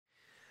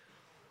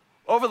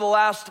Over the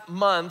last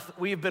month,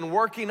 we've been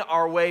working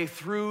our way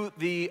through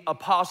the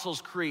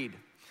Apostles' Creed.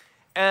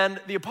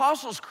 And the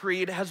Apostles'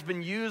 Creed has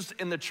been used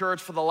in the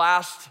church for the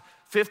last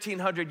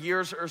 1,500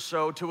 years or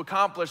so to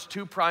accomplish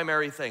two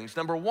primary things.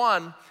 Number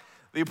one,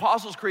 the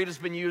Apostles' Creed has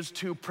been used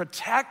to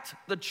protect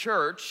the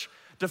church,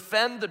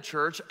 defend the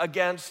church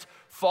against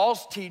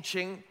false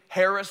teaching,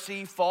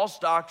 heresy, false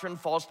doctrine,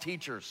 false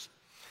teachers.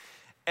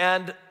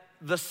 And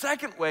the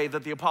second way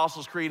that the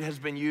Apostles' Creed has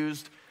been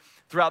used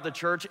throughout the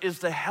church is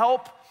to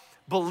help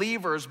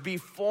believers be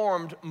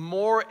formed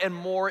more and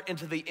more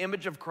into the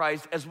image of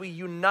Christ as we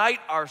unite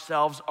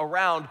ourselves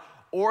around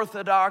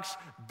orthodox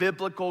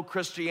biblical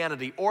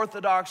Christianity,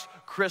 orthodox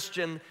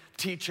Christian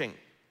teaching.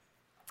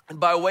 And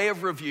by way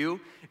of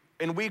review,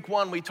 in week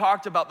one, we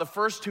talked about the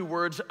first two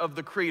words of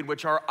the creed,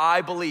 which are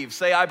I believe.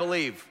 Say, I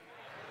believe.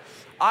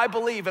 I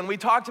believe. And we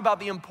talked about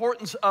the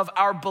importance of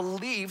our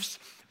beliefs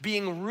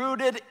being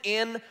rooted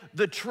in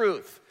the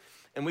truth.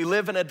 And we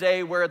live in a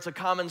day where it's a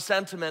common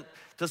sentiment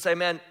to say,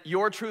 man,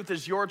 your truth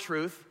is your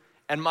truth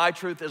and my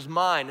truth is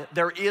mine.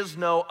 There is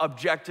no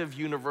objective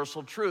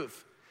universal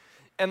truth.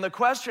 And the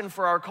question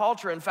for our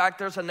culture, in fact,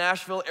 there's a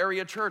Nashville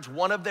area church.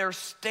 One of their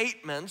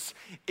statements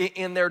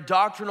in their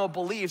doctrinal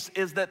beliefs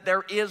is that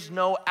there is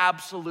no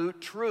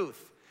absolute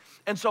truth.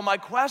 And so my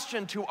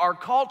question to our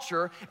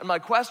culture and my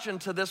question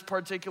to this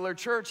particular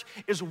church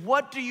is,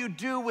 what do you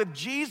do with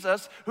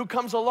Jesus who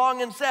comes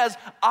along and says,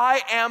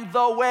 I am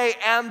the way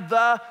and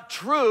the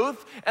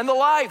truth and the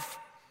life?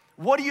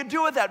 What do you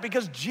do with that?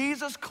 Because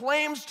Jesus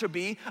claims to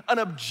be an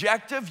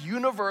objective,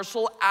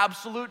 universal,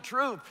 absolute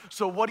truth.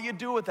 So what do you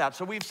do with that?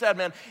 So we've said,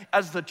 man,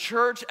 as the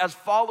church, as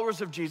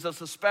followers of Jesus,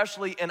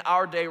 especially in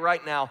our day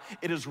right now,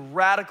 it is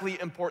radically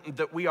important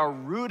that we are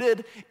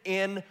rooted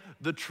in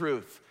the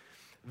truth.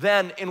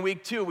 Then in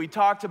week two, we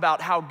talked about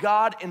how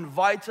God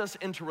invites us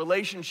into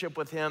relationship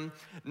with him,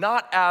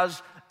 not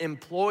as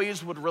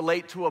employees would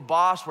relate to a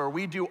boss where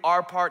we do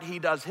our part, he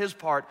does his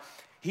part.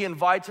 He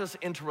invites us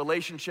into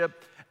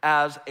relationship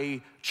as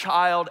a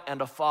child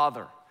and a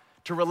father,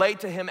 to relate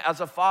to him as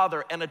a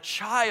father. And a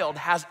child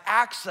has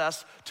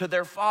access to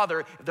their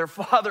father. Their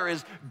father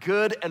is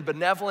good and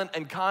benevolent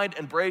and kind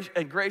and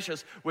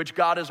gracious, which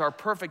God is our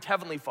perfect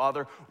heavenly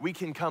Father. We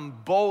can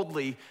come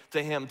boldly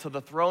to him, to the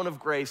throne of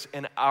grace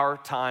in our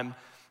time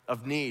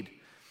of need.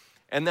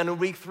 And then in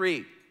week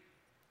three,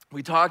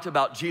 we talked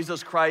about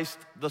Jesus Christ,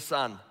 the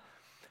Son,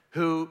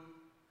 who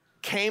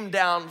came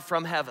down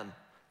from heaven,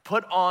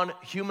 put on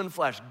human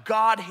flesh.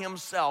 God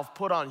himself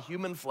put on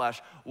human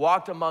flesh,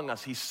 walked among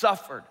us. He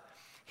suffered.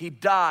 He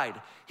died.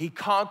 He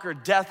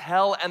conquered death,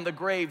 hell, and the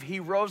grave. He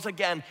rose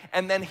again,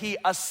 and then he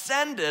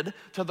ascended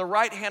to the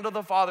right hand of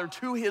the Father,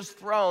 to his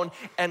throne,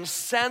 and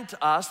sent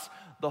us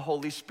the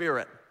Holy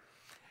Spirit.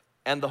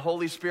 And the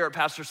Holy Spirit,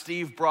 Pastor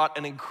Steve brought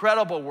an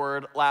incredible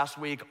word last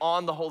week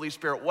on the Holy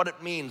Spirit, what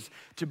it means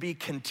to be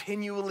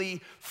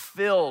continually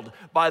filled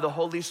by the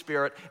Holy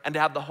Spirit and to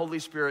have the Holy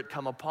Spirit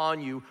come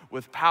upon you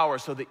with power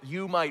so that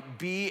you might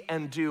be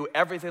and do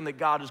everything that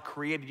God has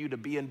created you to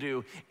be and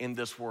do in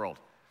this world.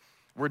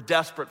 We're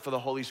desperate for the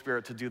Holy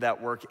Spirit to do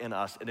that work in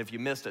us. And if you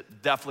missed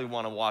it, definitely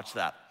want to watch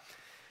that.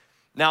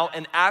 Now,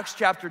 in Acts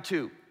chapter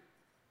 2,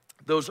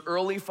 those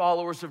early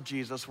followers of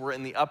Jesus were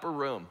in the upper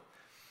room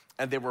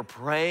and they were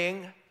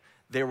praying,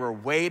 they were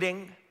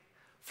waiting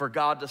for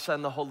God to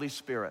send the Holy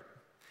Spirit.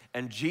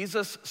 And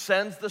Jesus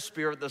sends the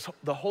Spirit,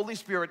 the Holy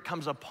Spirit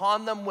comes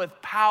upon them with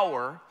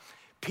power.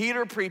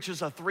 Peter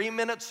preaches a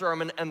 3-minute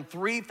sermon and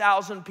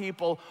 3,000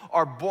 people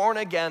are born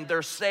again,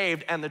 they're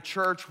saved, and the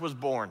church was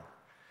born.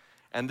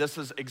 And this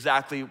is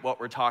exactly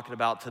what we're talking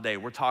about today.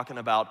 We're talking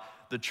about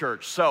the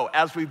church. So,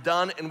 as we've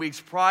done in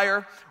weeks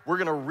prior, we're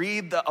gonna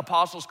read the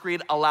Apostles'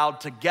 Creed aloud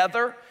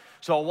together.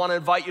 So I wanna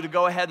invite you to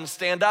go ahead and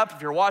stand up.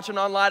 If you're watching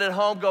online at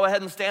home, go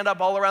ahead and stand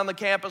up all around the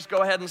campus.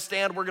 Go ahead and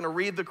stand. We're gonna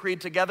read the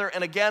creed together.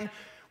 And again,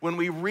 when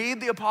we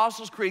read the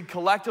Apostles' Creed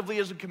collectively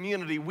as a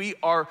community, we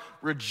are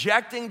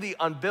rejecting the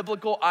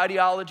unbiblical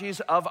ideologies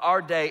of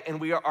our day, and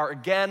we are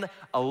again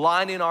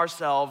aligning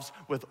ourselves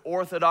with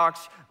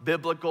orthodox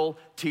biblical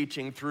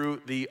teaching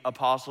through the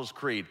Apostles'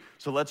 Creed.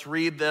 So let's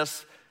read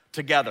this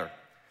together.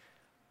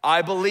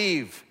 I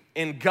believe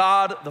in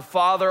God the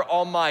Father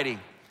Almighty,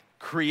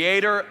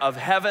 creator of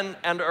heaven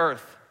and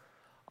earth.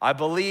 I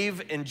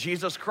believe in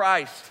Jesus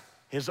Christ,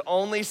 his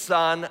only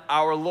Son,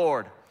 our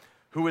Lord,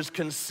 who was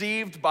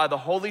conceived by the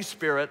Holy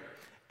Spirit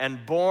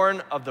and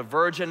born of the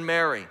Virgin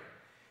Mary.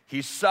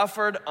 He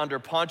suffered under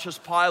Pontius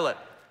Pilate,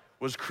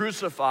 was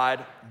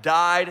crucified,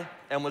 died,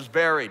 and was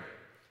buried.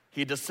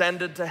 He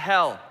descended to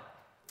hell.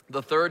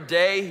 The third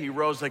day he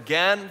rose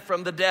again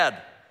from the dead.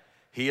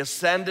 He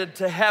ascended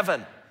to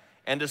heaven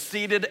and is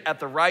seated at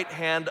the right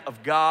hand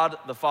of God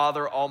the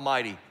Father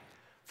Almighty.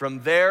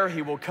 From there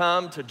he will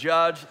come to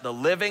judge the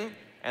living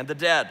and the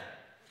dead.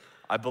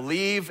 I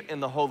believe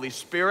in the Holy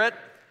Spirit,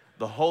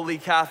 the Holy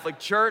Catholic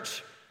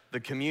Church, the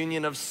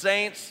communion of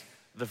saints,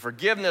 the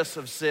forgiveness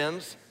of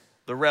sins,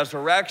 the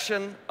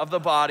resurrection of the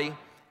body,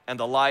 and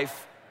the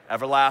life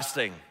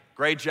everlasting.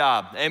 Great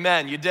job.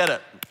 Amen. You did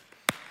it.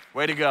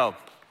 Way to go.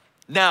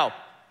 Now,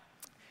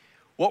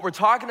 What we're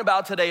talking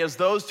about today is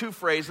those two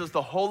phrases,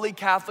 the Holy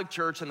Catholic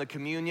Church and the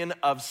communion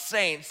of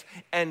saints.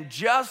 And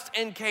just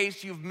in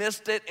case you've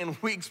missed it in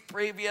weeks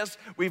previous,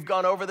 we've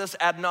gone over this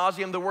ad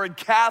nauseum. The word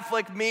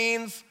Catholic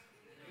means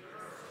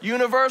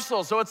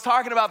universal. So it's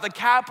talking about the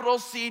capital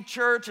C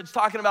church. It's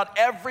talking about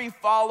every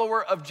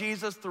follower of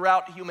Jesus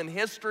throughout human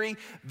history.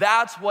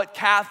 That's what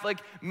Catholic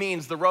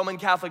means. The Roman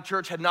Catholic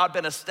Church had not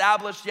been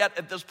established yet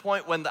at this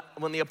point when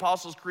the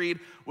Apostles' Creed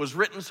was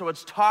written. So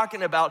it's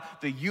talking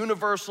about the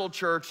universal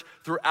church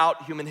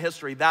throughout human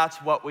history. That's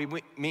what we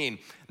mean.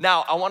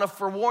 Now, I want to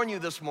forewarn you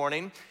this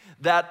morning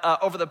that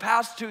over the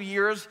past 2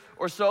 years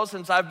or so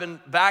since I've been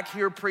back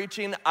here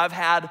preaching, I've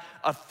had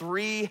a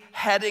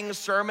 3-heading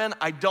sermon.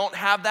 I don't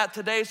have that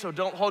today, so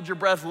don't hold your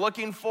breath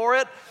looking for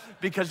it,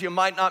 because you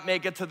might not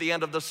make it to the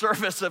end of the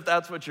service if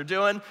that's what you're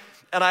doing.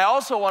 And I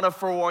also want to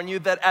forewarn you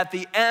that at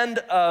the end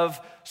of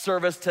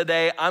service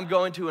today, I'm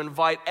going to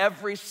invite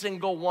every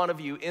single one of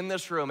you in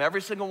this room,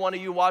 every single one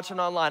of you watching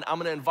online, I'm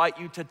going to invite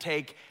you to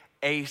take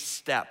a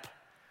step,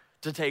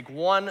 to take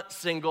one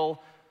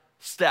single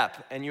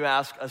step. And you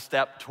ask, a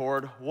step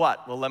toward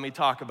what? Well, let me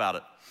talk about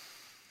it.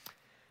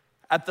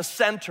 At the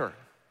center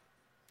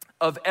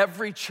of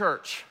every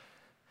church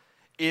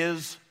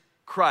is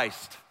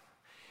Christ.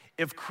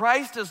 If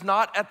Christ is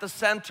not at the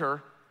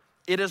center,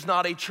 it is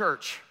not a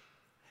church.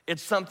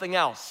 It's something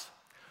else.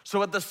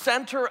 So at the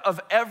center of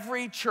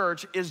every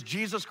church is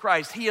Jesus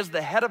Christ. He is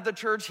the head of the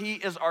church. He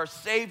is our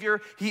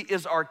Savior. He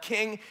is our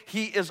King.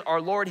 He is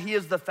our Lord. He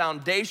is the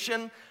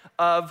foundation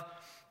of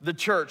the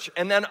church.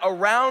 And then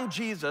around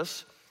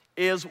Jesus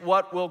is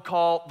what we'll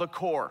call the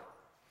core.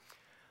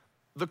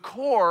 The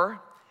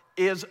core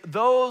is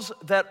those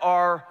that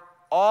are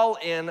all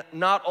in,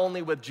 not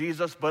only with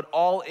Jesus, but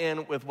all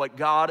in with what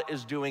God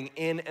is doing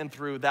in and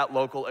through that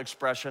local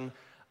expression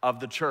of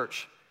the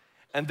church.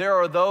 And there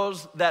are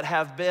those that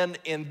have been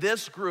in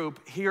this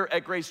group here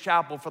at Grace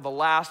Chapel for the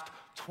last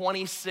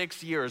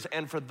 26 years.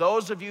 And for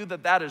those of you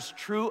that is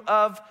true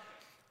of,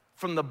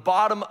 from the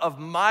bottom of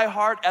my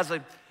heart, as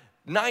a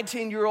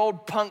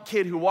 19-year-old punk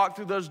kid who walked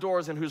through those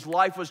doors and whose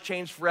life was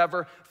changed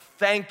forever,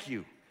 thank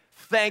you.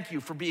 Thank you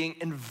for being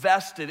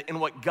invested in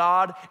what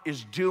God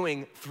is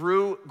doing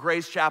through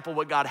Grace Chapel,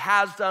 what God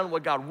has done,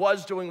 what God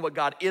was doing, what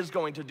God is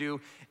going to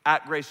do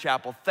at Grace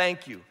Chapel.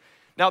 Thank you.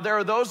 Now, there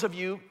are those of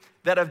you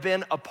that have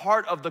been a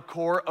part of the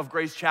core of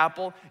Grace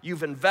Chapel.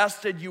 You've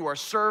invested, you are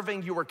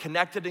serving, you are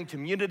connected in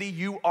community,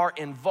 you are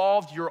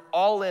involved, you're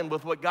all in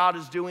with what God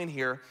is doing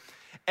here.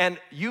 And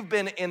you've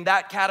been in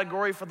that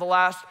category for the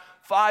last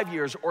 5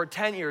 years or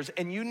 10 years,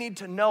 and you need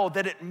to know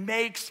that it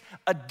makes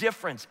a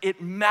difference.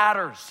 It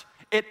matters.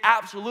 It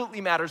absolutely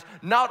matters,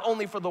 not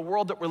only for the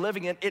world that we're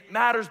living in, it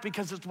matters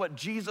because it's what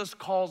Jesus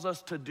calls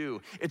us to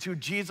do. It's who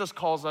Jesus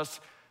calls us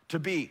to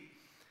be.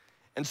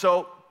 And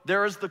so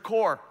there is the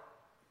core.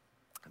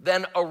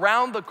 Then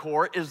around the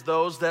core is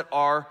those that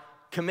are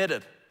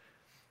committed.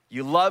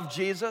 You love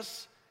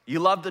Jesus, you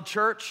love the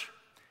church.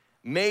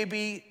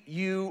 Maybe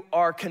you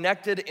are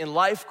connected in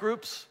life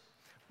groups,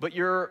 but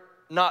you're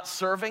not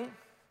serving.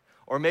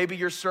 Or maybe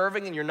you're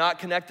serving and you're not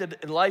connected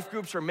in life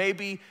groups. Or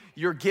maybe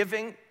you're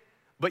giving,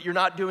 but you're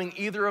not doing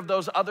either of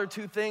those other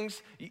two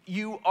things.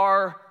 You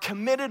are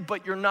committed,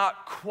 but you're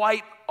not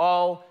quite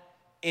all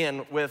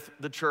in with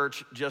the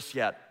church just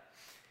yet.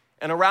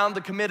 And around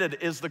the committed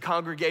is the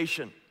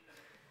congregation.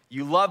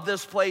 You love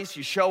this place,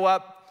 you show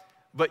up,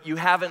 but you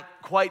haven't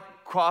quite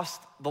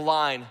crossed the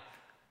line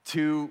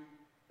to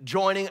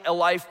joining a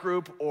life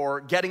group or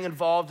getting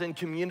involved in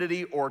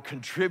community or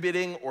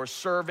contributing or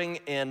serving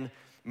in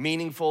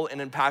meaningful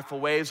and impactful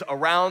ways.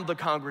 Around the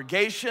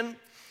congregation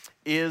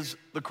is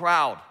the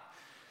crowd.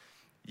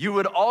 You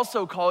would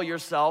also call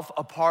yourself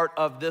a part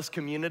of this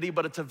community,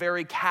 but it's a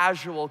very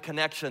casual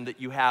connection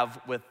that you have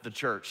with the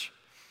church.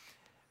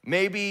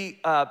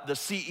 Maybe the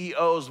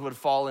CEOs would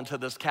fall into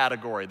this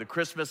category, the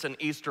Christmas and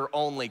Easter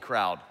only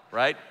crowd,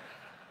 right?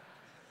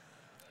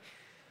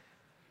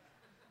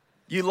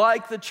 You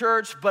like the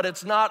church, but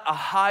it's not a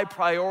high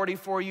priority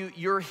for you.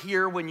 You're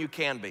here when you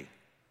can be.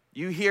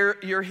 You're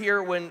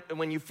here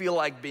when you feel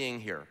like being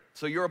here.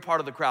 So you're a part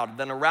of the crowd.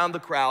 Then around the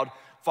crowd,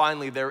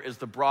 finally, there is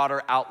the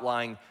broader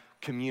outlying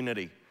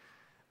community.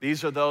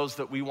 These are those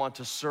that we want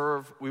to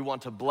serve, we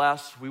want to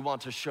bless, we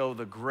want to show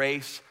the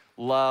grace,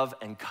 love,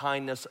 and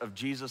kindness of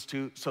Jesus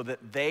to, so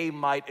that they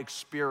might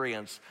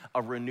experience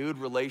a renewed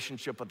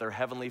relationship with their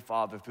Heavenly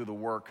Father through the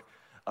work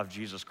of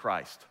Jesus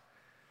Christ.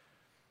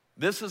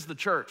 This is the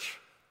church.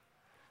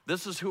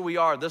 This is who we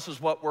are. This is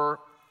what we're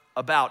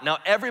about. Now,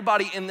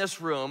 everybody in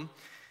this room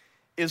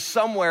is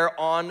somewhere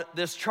on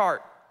this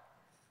chart.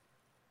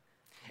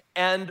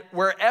 And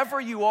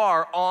wherever you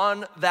are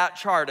on that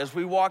chart, as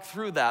we walk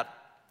through that,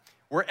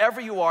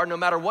 wherever you are, no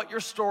matter what your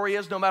story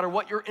is, no matter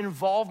what your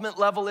involvement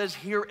level is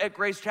here at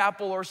Grace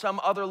Chapel or some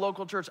other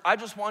local church, I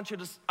just want you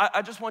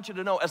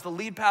to know, as the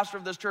lead pastor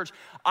of this church,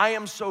 I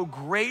am so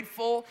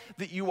grateful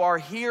that you are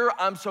here.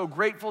 I'm so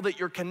grateful that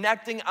you're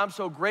connecting. I'm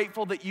so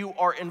grateful that you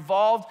are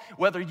involved.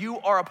 Whether you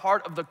are a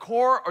part of the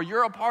core or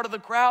you're a part of the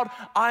crowd,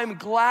 I'm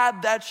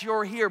glad that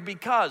you're here,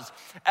 because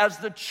as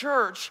the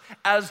church,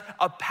 as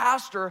a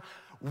pastor,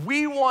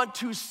 we want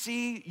to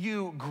see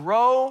you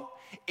grow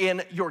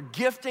in your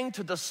gifting,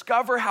 to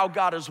discover how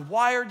God has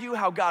wired you,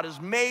 how God has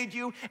made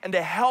you, and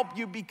to help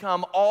you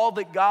become all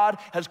that God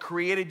has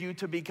created you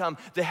to become,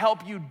 to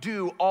help you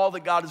do all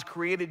that God has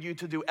created you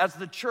to do. As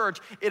the church,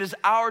 it is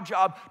our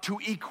job to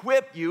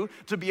equip you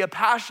to be a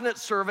passionate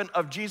servant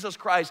of Jesus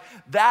Christ.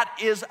 That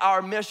is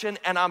our mission,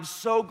 and I'm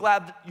so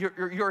glad that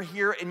you're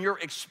here and you're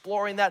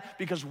exploring that,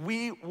 because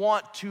we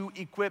want to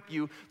equip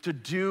you to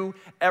do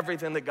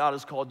everything that God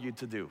has called you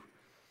to do.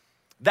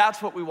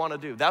 That's what we want to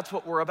do. That's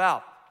what we're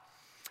about.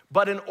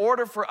 But in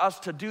order for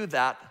us to do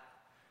that,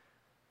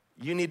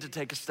 you need to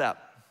take a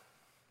step.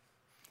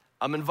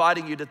 I'm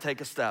inviting you to take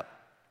a step.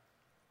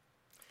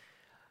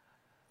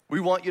 We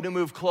want you to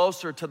move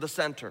closer to the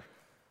center.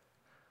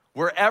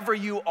 Wherever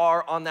you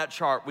are on that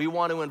chart, we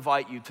want to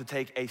invite you to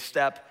take a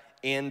step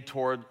in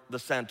toward the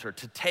center,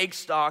 to take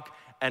stock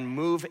and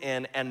move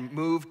in and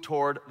move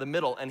toward the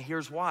middle. And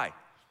here's why.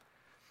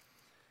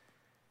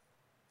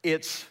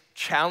 It's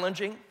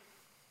challenging.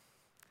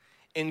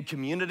 In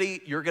community,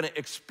 you're gonna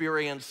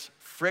experience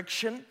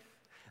friction.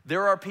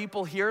 There are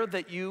people here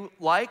that you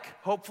like,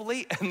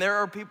 hopefully, and there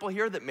are people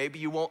here that maybe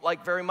you won't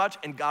like very much,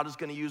 and God is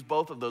gonna use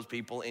both of those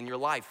people in your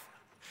life.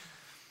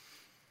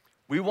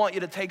 We want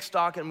you to take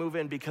stock and move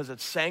in because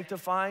it's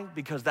sanctifying,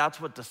 because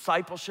that's what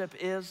discipleship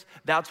is.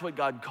 That's what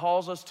God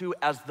calls us to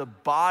as the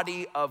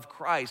body of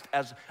Christ,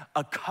 as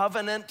a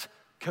covenant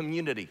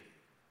community.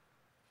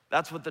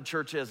 That's what the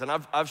church is. And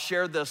I've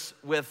shared this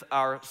with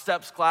our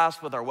STEPS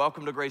class, with our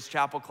Welcome to Grace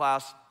Chapel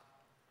class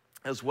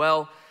as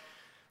well.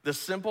 This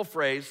simple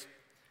phrase,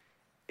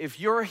 if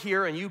you're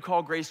here and you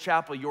call Grace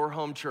Chapel your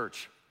home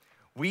church,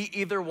 we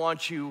either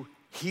want you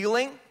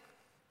healing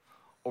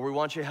or we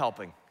want you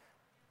helping.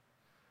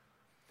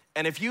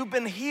 And if you've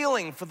been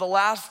healing for the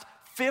last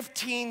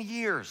 15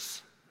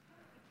 years,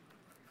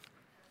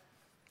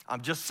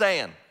 I'm just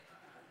saying,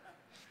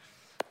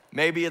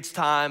 maybe it's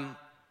time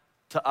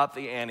to up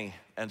the ante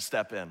and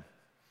step in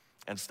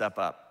and step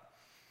up.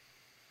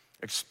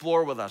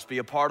 Explore with us, be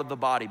a part of the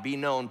body, be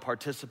known,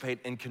 participate,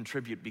 and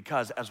contribute,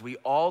 because as we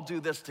all do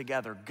this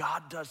together,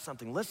 God does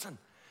something. Listen,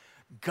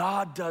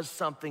 God does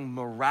something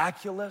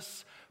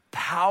miraculous,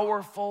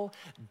 powerful,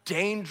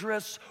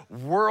 dangerous,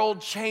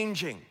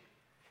 world-changing.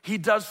 He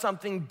does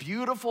something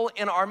beautiful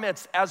in our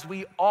midst as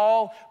we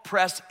all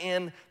press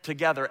in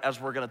together, as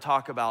we're gonna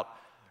talk about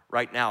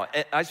right now.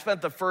 I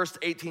spent the first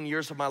 18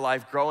 years of my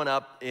life growing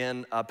up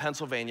in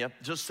Pennsylvania,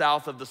 just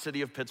south of the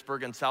city of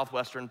Pittsburgh in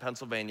southwestern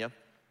Pennsylvania.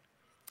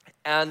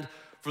 And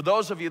for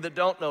those of you that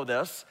don't know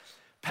this,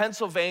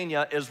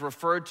 Pennsylvania is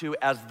referred to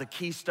as the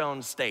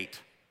Keystone State.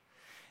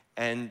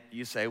 And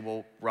you say,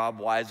 well, Rob,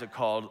 why is it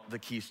called the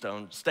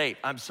Keystone State?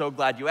 I'm so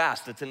glad you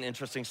asked. It's an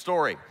interesting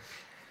story.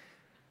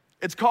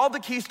 It's called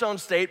the Keystone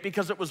State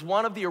because it was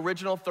one of the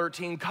original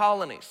 13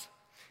 colonies.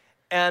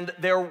 And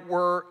there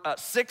were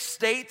 6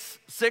 states,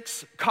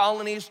 6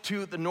 colonies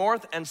to the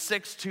north and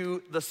 6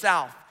 to the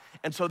south.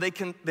 And so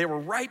they were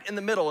right in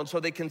the middle, and so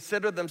they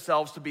considered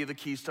themselves to be the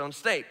Keystone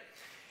State.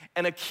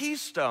 And a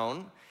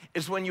keystone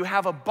is when you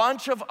have a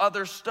bunch of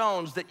other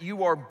stones that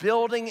you are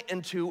building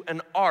into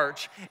an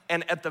arch,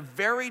 and at the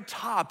very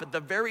top, at the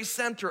very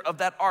center of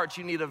that arch,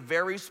 you need a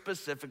very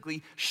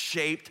specifically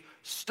shaped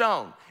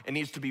stone. It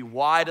needs to be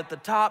wide at the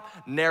top,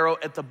 narrow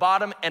at the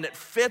bottom, and it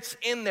fits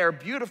in there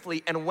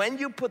beautifully. And when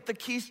you put the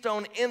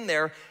keystone in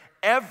there,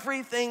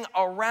 everything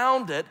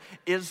around it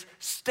is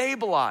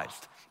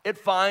stabilized. It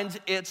finds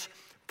its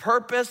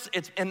purpose,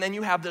 and then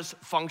you have this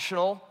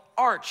functional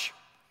arch.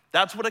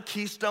 That's what a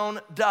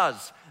keystone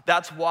does.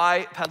 That's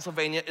why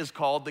Pennsylvania is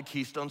called the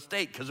Keystone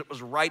State, because it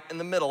was right in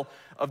the middle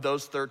of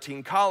those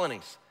 13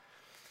 colonies.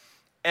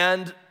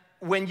 And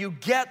when you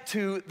get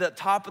to the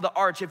top of the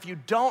arch, if you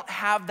don't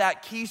have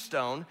that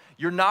keystone,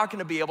 you're not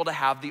gonna be able to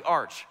have the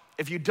arch.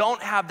 If you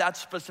don't have that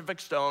specific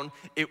stone,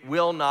 it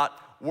will not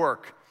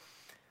work.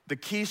 The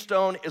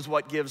keystone is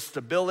what gives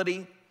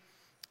stability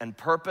and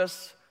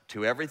purpose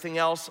to everything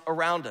else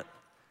around it.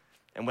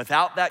 And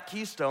without that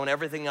keystone,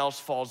 everything else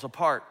falls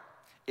apart.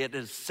 It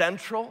is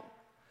central.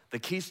 The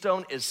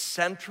keystone is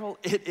central.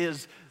 It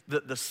is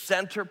the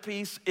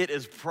centerpiece. It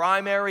is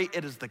primary.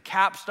 It is the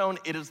capstone.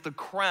 It is the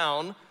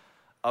crown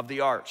of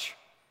the arch.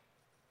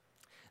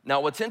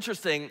 Now, what's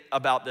interesting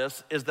about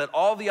this is that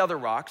all the other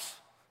rocks,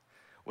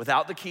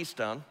 without the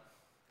keystone,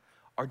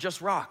 are just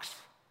rocks.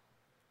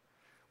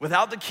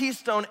 Without the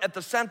keystone at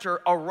the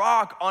center, a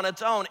rock on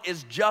its own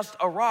is just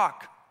a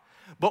rock.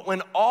 But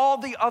when all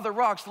the other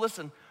rocks,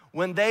 listen,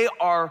 when they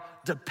are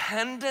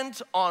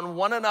dependent on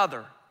one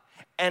another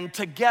and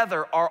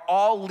together are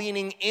all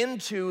leaning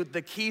into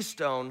the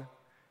keystone,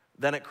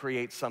 then it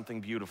creates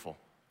something beautiful.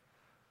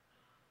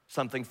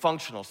 something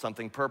functional,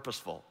 something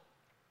purposeful.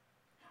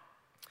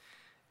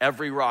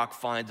 Every rock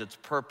finds its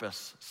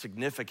purpose,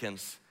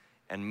 significance,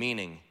 and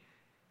meaning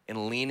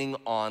in leaning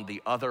on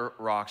the other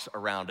rocks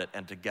around it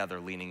and together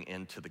leaning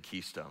into the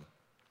keystone.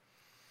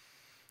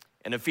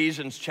 In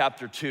Ephesians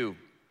chapter 2,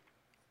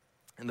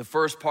 in the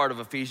first part of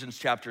Ephesians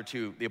chapter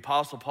 2, the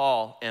Apostle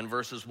Paul in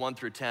verses 1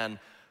 through 10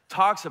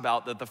 talks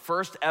about that the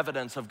first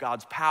evidence of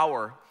God's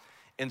power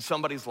in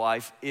somebody's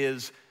life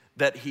is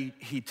that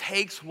he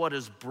takes what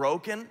is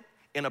broken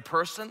in a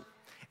person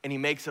and he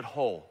makes it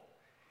whole.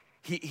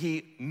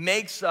 He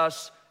makes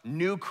us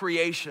new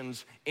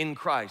creations in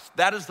Christ.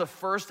 That is the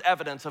first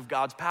evidence of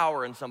God's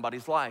power in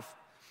somebody's life.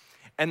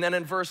 And then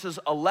in verses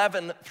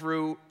 11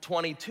 through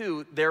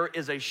 22, there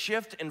is a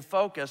shift in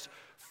focus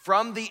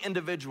from the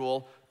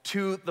individual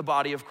to the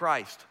body of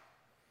Christ,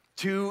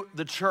 to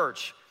the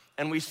church.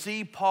 And we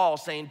see Paul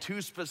saying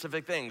two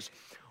specific things.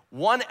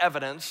 One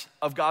evidence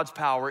of God's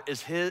power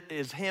is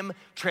him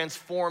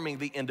transforming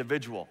the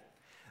individual.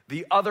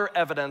 The other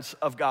evidence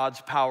of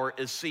God's power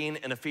is seen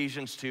in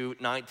Ephesians 2,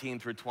 19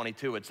 through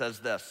 22. It says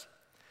this: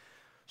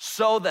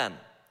 "So then,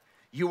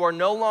 you are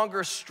no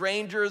longer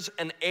strangers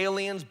and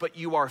aliens, but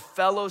you are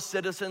fellow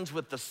citizens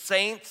with the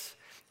saints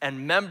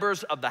and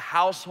members of the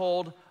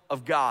household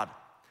of God,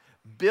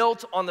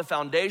 built on the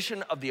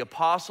foundation of the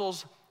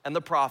apostles and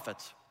the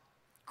prophets,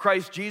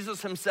 Christ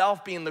Jesus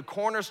himself being the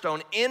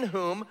cornerstone, in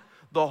whom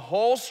the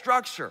whole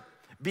structure,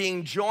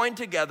 being joined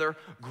together,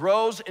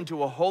 grows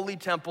into a holy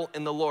temple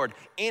in the Lord.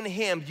 In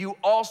him you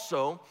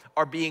also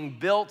are being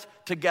built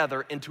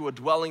together into a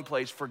dwelling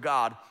place for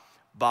God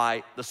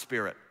by the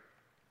Spirit."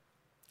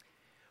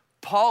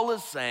 Paul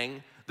is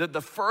saying that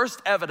the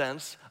first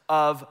evidence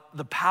of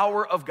the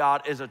power of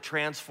God is a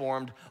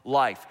transformed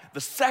life.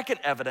 The second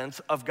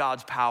evidence of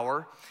God's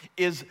power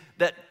is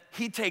that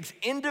he takes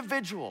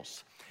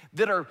individuals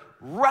that are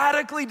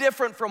radically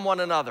different from one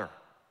another,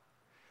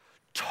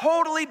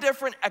 totally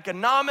different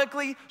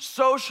economically,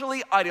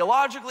 socially,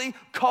 ideologically,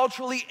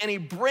 culturally, and he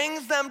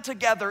brings them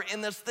together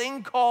in this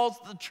thing called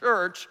the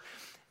church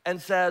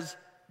and says,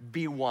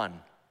 be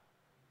one,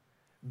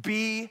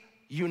 be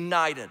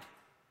united.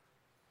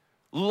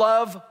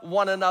 Love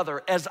one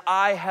another as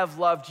I have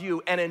loved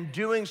you, and in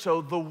doing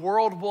so, the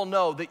world will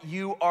know that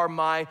you are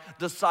my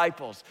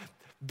disciples.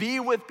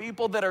 Be with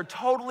people that are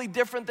totally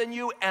different than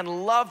you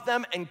and love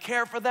them and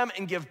care for them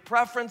and give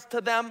preference to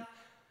them.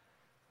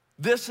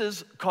 This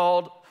is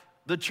called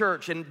the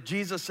church, and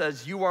Jesus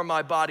says, you are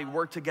my body,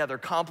 work together,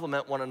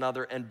 complement one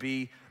another, and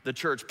be the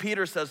church.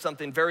 Peter says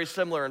something very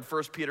similar in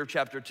 1 Peter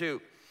chapter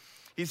 2.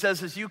 He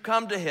says, as you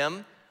come to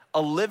him,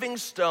 a living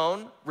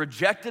stone,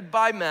 rejected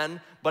by men,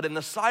 but in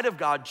the sight of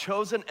God,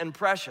 chosen and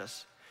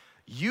precious,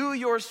 you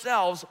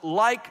yourselves,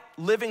 like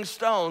living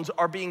stones,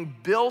 are being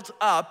built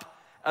up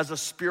as a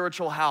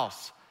spiritual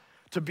house,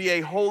 to be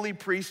a holy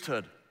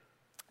priesthood,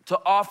 to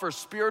offer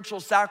spiritual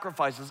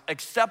sacrifices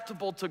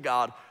acceptable to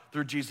God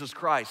through Jesus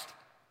Christ.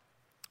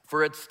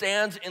 For it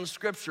stands in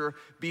Scripture,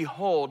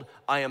 behold,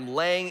 I am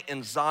laying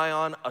in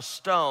Zion a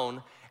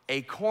stone,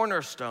 a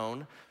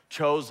cornerstone,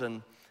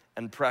 chosen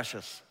and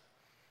precious.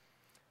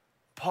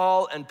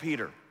 Paul and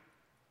Peter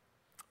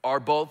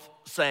are both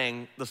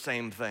saying the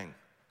same thing.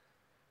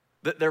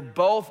 That they're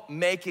both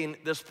making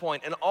this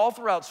point. And all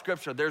throughout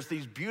Scripture, there's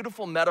these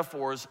beautiful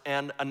metaphors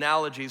and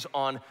analogies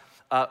on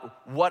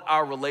what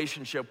our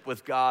relationship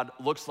with God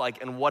looks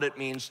like and what it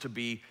means to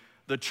be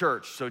the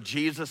church. So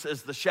Jesus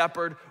is the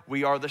shepherd,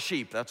 we are the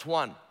sheep. That's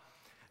one.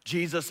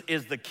 Jesus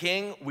is the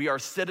king, we are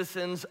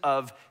citizens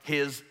of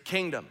his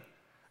kingdom.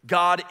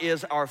 God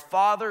is our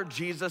father,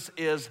 Jesus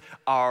is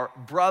our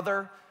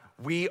brother.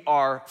 We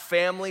are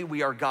family,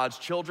 we are God's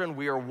children,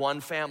 we are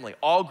one family.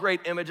 All great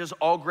images,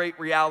 all great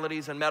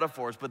realities and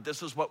metaphors, but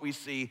this is what we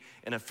see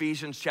in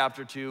Ephesians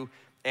chapter 2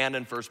 and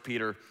in 1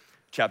 Peter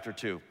chapter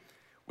 2.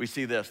 We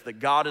see this, that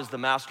God is the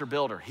master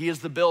builder. He is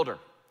the builder.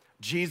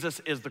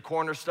 Jesus is the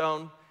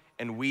cornerstone,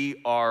 and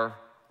we are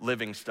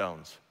living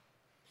stones.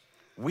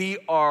 We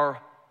are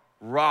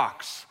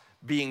rocks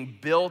being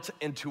built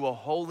into a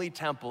holy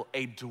temple,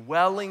 a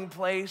dwelling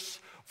place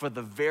for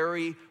the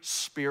very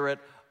Spirit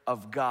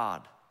of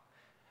God.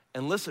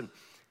 And listen,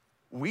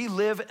 we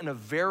live in a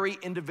very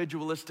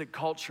individualistic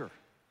culture.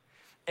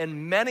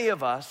 And many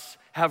of us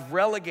have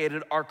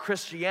relegated our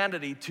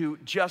Christianity to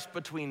just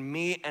between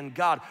me and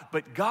God.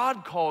 But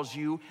God calls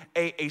you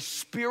a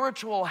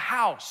spiritual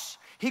house.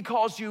 He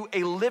calls you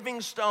a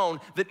living stone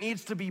that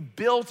needs to be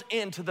built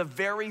into the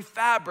very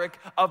fabric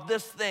of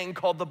this thing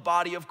called the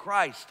body of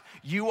Christ.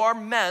 You are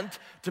meant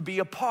to be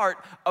a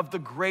part of the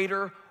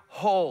greater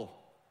whole.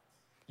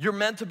 You're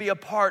meant to be a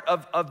part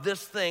of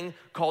this thing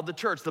called the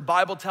church. The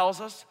Bible tells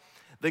us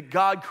that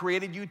God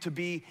created you to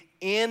be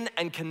in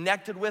and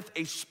connected with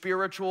a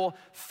spiritual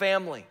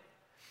family.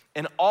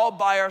 And all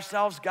by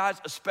ourselves, guys,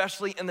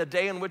 especially in the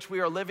day in which we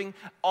are living,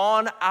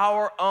 on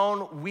our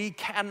own, we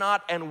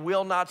cannot and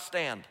will not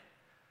stand.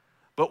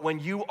 But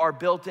when you are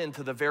built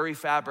into the very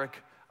fabric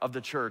of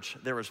the church,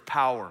 there is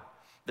power,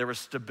 there is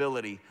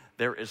stability,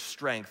 there is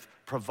strength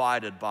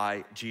provided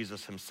by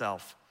Jesus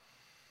himself.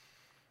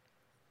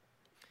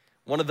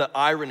 One of the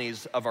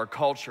ironies of our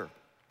culture,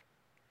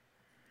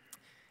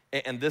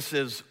 and this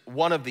is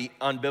one of the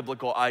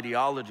unbiblical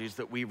ideologies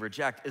that we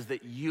reject, is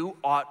that you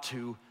ought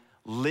to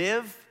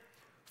live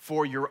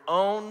for your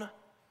own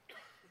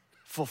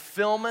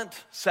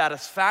fulfillment,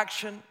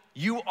 satisfaction.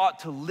 You ought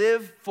to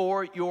live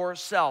for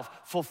yourself,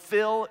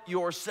 fulfill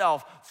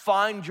yourself,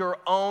 find your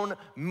own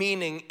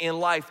meaning in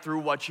life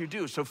through what you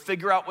do. So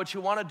figure out what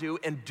you want to do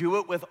and do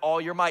it with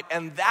all your might.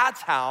 And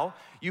that's how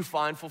you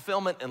find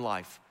fulfillment in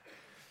life.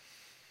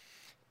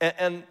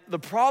 And the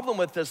problem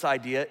with this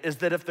idea is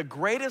that if the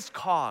greatest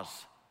cause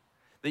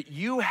that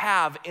you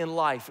have in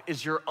life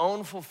is your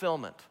own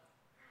fulfillment,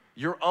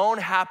 your own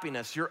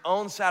happiness, your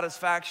own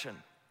satisfaction,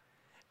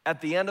 at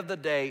the end of the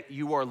day,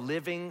 you are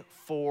living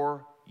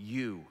for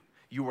you.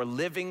 You are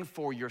living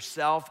for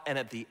yourself, and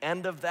at the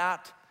end of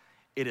that,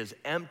 it is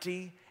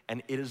empty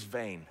and it is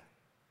vain.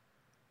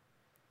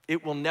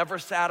 It will never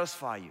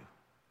satisfy you.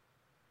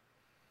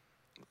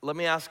 Let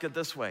me ask it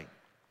this way.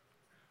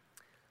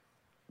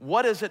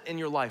 What is it in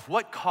your life?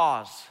 What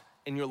cause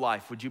in your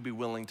life would you be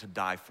willing to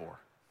die for?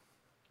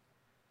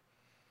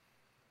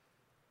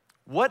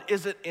 What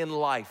is it in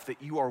life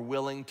that you are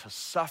willing to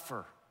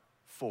suffer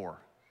for,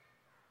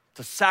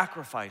 to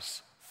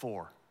sacrifice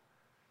for?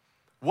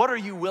 What are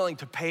you willing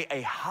to pay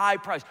a high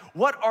price?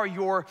 What are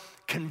your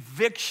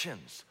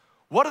convictions?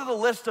 What are the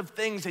list of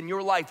things in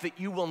your life that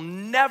you will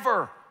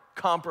never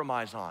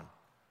compromise on?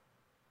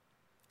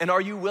 And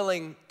are you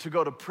willing to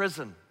go to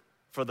prison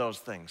for those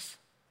things?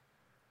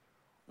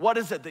 What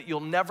is it that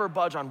you'll never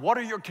budge on? What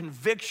are your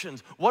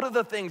convictions? What are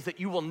the things that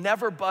you will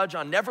never budge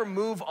on, never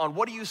move on?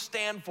 What do you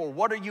stand for?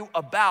 What are you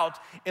about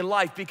in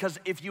life? Because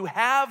if you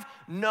have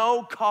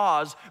no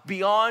cause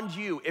beyond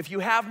you, if you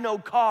have no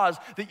cause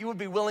that you would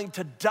be willing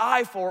to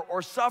die for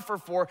or suffer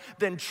for,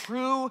 then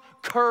true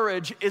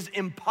courage is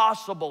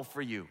impossible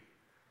for you.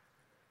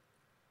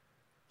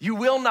 You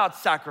will not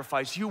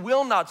sacrifice. You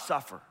will not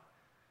suffer.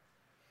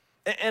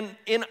 And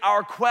in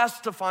our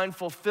quest to find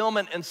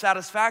fulfillment and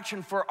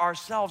satisfaction for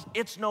ourselves,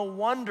 it's no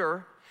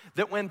wonder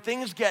that when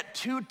things get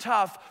too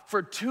tough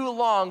for too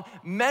long,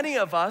 many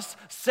of us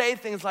say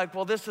things like,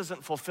 well, this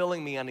isn't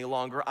fulfilling me any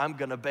longer, I'm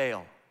gonna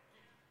bail.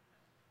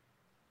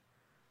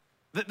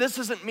 This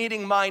isn't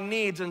meeting my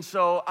needs, and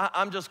so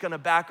I'm just gonna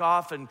back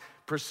off and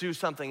pursue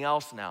something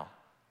else now.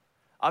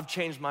 I've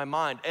changed my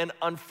mind. And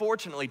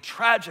unfortunately,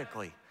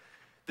 tragically,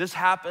 this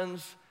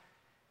happens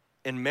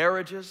in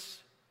marriages,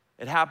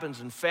 it happens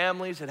in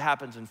families, it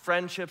happens in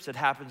friendships, it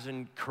happens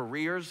in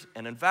careers,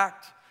 and in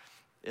fact,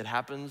 it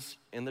happens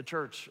in the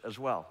church as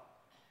well.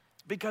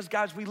 Because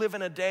guys, we live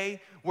in a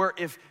day where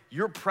if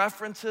your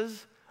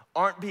preferences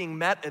aren't being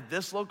met at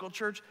this local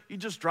church, you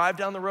just drive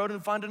down the road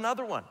and find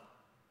another one.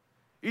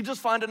 You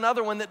just find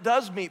another one that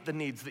does meet the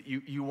needs that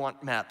you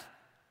want met.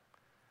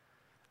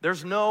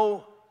 There's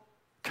no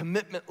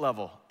commitment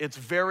level. It's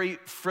very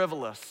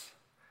frivolous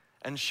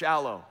and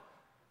shallow.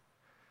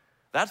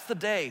 That's the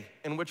day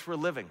in which we're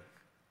living.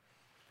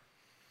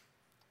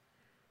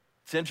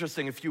 It's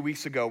interesting, a few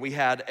weeks ago, we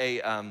had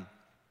a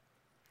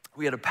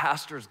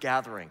pastor's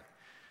gathering,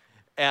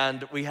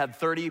 and we had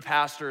 30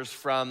 pastors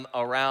from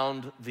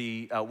around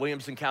the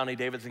Williamson County,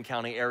 Davidson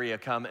County area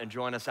come and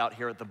join us out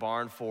here at the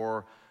barn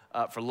for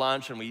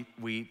lunch, and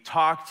we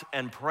talked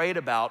and prayed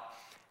about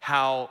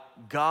how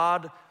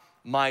God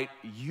might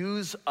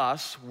use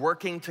us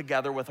working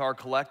together with our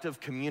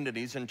collective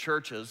communities and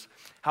churches,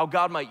 how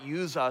God might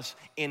use us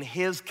in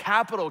his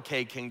capital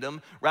K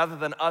kingdom rather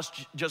than us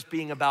just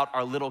being about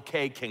our little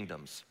K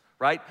kingdoms,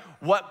 right?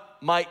 What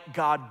might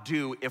God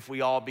do if we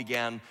all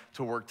began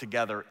to work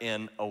together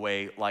in a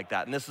way like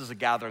that? And this is a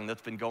gathering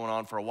that's been going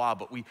on for a while,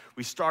 but we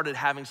started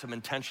having some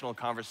intentional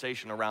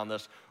conversation around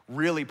this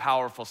really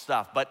powerful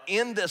stuff. But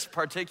in this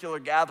particular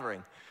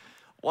gathering,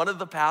 one of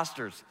the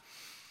pastors,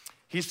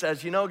 he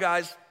says, you know,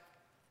 guys,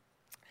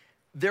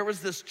 there was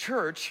this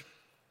church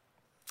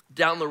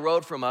down the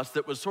road from us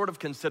that was sort of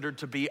considered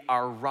to be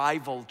our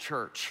rival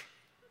church.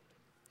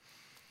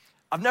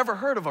 I've never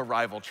heard of a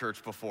rival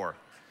church before.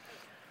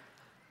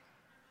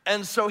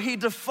 And so he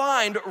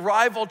defined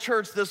rival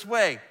church this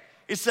way.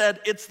 He said,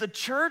 it's the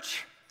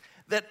church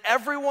that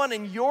everyone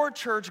in your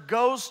church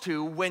goes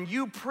to when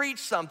you preach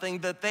something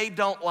that they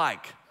don't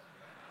like.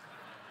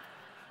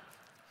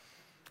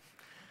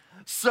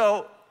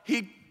 So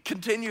he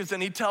continues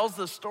and he tells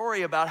the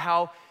story about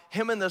how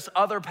him and this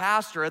other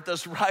pastor at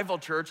this rival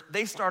church,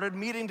 they started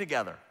meeting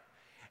together.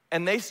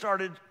 And they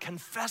started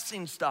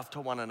confessing stuff to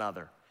one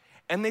another.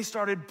 And they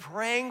started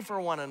praying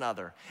for one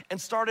another. And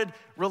started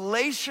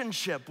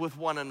relationship with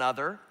one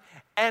another.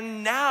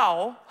 And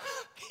now,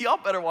 y'all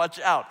better watch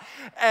out.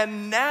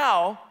 And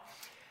now,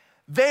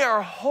 they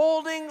are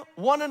holding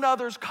one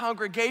another's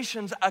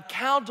congregations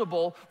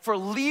accountable for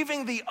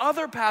leaving the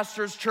other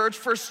pastor's church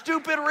for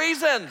stupid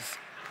reasons.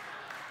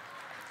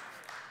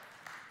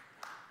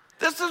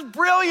 This is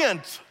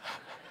brilliant.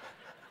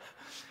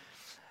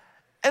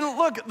 And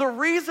look, the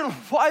reason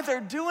why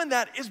they're doing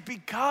that is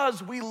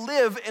because we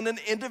live in an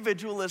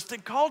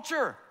individualistic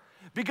culture.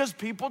 Because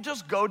people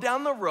just go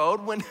down the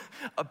road when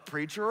a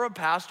preacher or a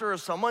pastor or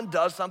someone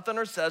does something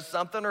or says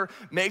something or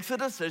makes a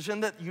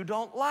decision that you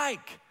don't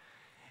like.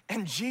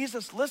 And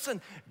Jesus,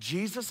 listen,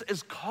 Jesus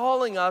is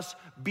calling us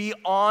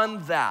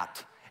beyond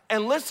that.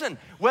 And listen,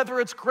 whether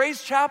it's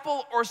Grace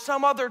Chapel or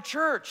some other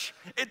church,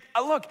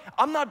 look,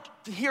 I'm not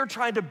here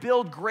trying to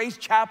build Grace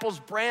Chapel's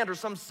brand or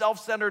some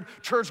self-centered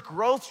church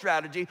growth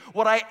strategy.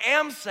 What I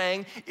am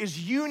saying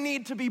is you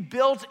need to be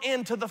built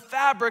into the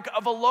fabric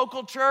of a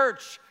local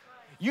church.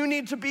 You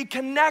need to be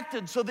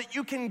connected so that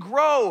you can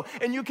grow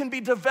and you can be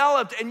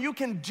developed and you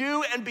can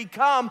do and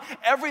become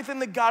everything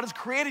that God has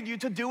created you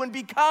to do and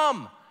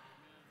become.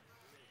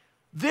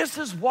 This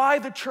is why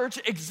the church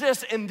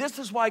exists, and this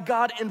is why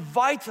God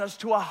invites us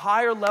to a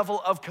higher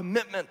level of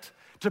commitment,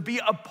 to be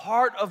a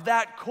part of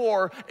that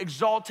core,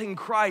 exalting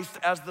Christ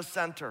as the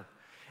center.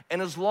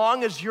 And as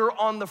long as you're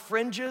on the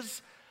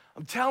fringes,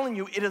 I'm telling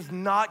you, it is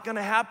not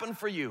gonna happen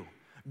for you.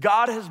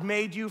 God has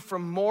made you for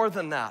more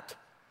than that.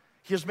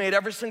 He has made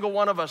every single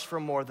one of us for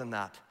more than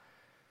that.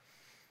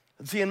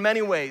 And see, in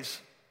many ways,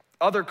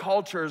 other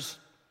cultures,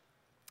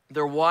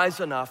 they're wise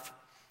enough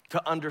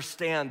to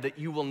understand that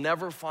you will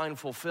never find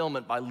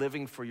fulfillment by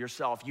living for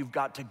yourself. You've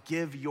got to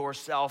give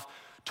yourself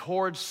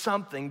towards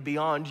something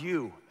beyond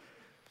you.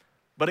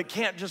 But it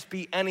can't just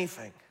be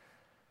anything.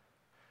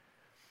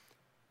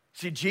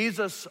 See,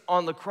 Jesus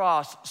on the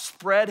cross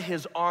spread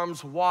his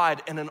arms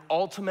wide in an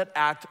ultimate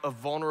act of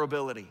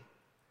vulnerability.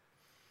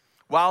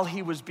 While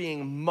he was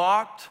being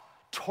mocked,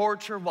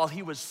 tortured, while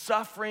he was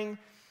suffering,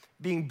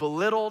 being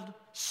belittled,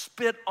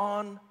 spit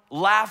on,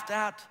 laughed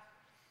at,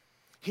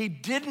 he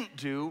didn't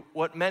do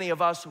what many of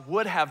us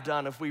would have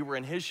done if we were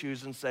in his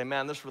shoes and say,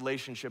 man, this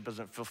relationship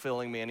isn't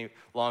fulfilling me any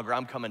longer.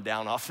 I'm coming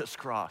down off this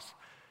cross.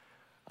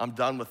 I'm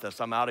done with this.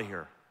 I'm out of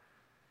here.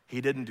 He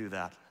didn't do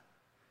that.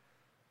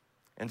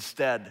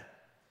 Instead,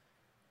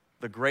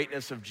 the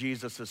greatness of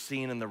Jesus is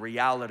seen in the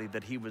reality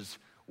that he was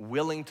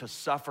willing to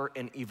suffer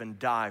and even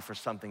die for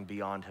something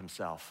beyond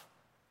himself.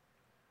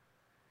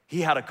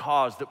 He had a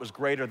cause that was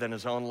greater than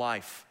his own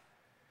life.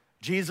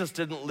 Jesus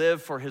didn't live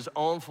for his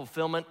own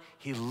fulfillment.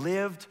 He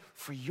lived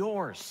for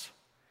yours.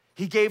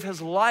 He gave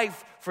his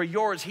life for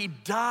yours. He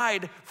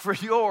died for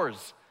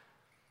yours.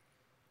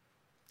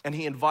 And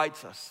he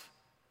invites us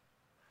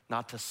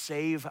not to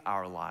save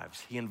our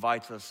lives. He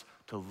invites us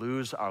to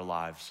lose our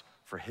lives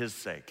for his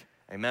sake.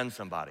 Amen,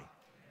 somebody.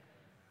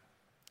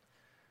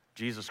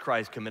 Jesus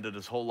Christ committed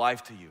his whole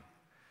life to you.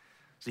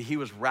 See, he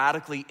was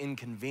radically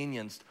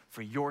inconvenienced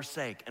for your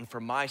sake and for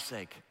my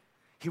sake.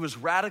 He was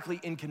radically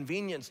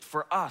inconvenienced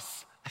for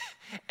us.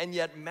 And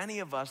yet many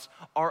of us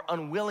are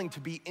unwilling to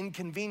be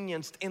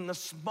inconvenienced in the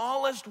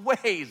smallest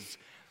ways.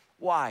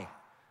 Why?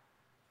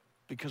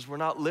 Because we're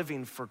not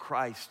living for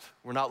Christ.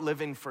 We're not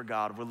living for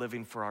God. We're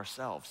living for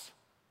ourselves.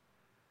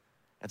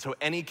 And so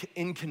any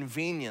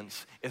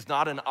inconvenience is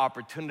not an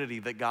opportunity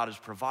that God has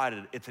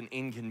provided. It's an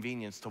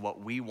inconvenience to what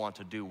we want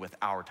to do with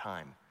our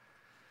time.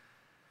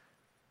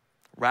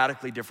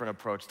 Radically different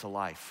approach to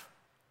life.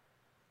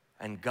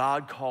 And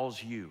God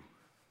calls you,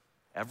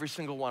 every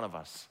single one of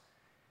us,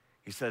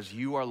 he says,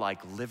 you are like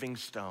living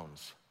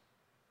stones.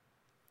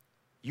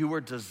 You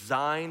were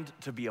designed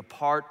to be a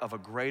part of a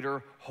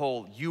greater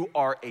whole. You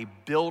are a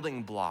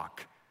building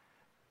block,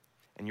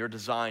 and you're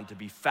designed to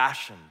be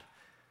fashioned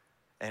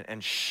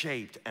and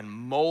shaped and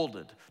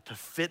molded to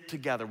fit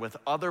together with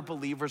other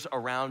believers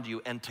around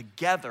you. And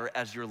together,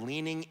 as you're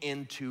leaning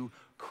into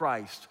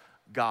Christ,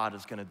 God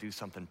is gonna do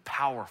something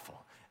powerful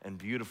and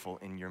beautiful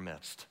in your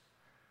midst.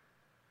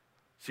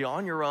 See,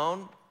 on your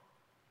own,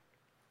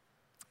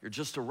 you're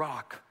just a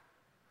rock.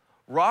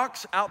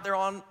 Rocks out there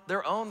on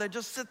their own, they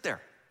just sit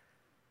there.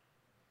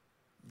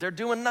 They're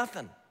doing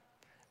nothing.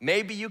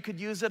 Maybe you could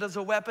use it as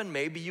a weapon.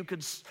 Maybe you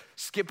could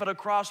skip it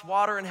across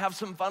water and have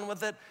some fun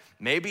with it.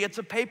 Maybe it's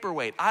a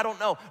paperweight. I don't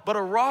know. But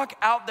a rock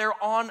out there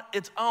on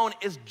its own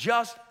is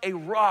just a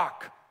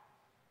rock.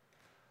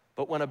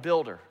 But when a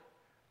builder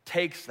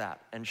takes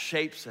that and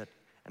shapes it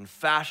and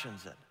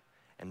fashions it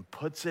and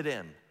puts it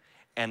in,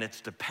 and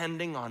it's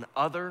depending on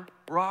other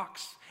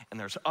rocks, and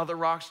there's other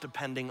rocks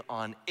depending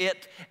on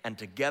it, and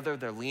together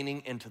they're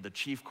leaning into the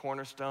chief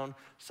cornerstone,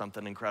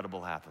 something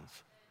incredible happens.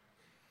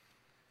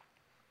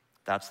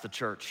 That's the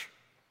church.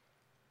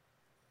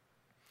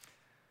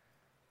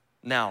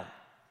 Now,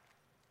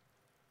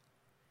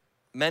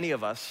 many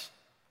of us,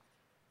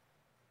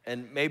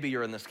 and maybe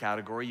you're in this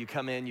category, you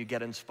come in, you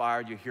get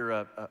inspired, you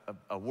hear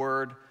a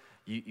word,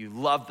 you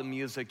love the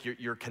music,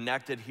 you're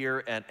connected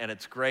here, and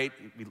it's great.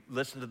 We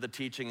listen to the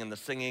teaching and the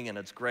singing, and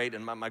it's great.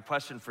 And my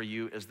question for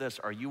you is this: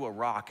 are you a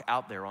rock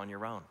out there on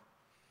your own?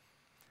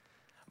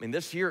 I mean,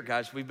 this year,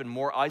 guys, we've been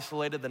more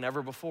isolated than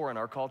ever before in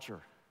our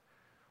culture.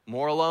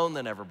 More alone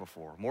than ever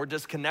before, more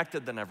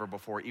disconnected than ever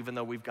before, even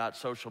though we've got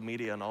social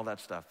media and all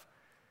that stuff.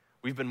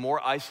 We've been more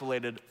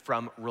isolated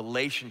from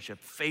relationship,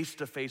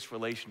 face-to-face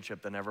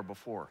relationship than ever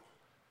before.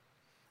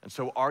 And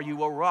so are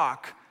you a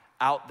rock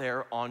out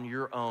there on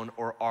your own,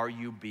 or are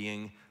you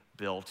being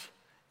built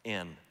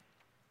in?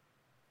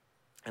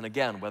 And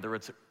again, whether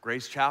it's at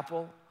Grace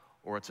Chapel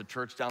or it's a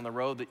church down the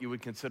road that you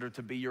would consider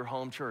to be your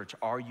home church.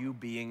 Are you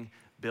being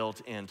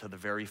built into the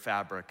very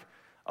fabric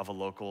of a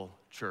local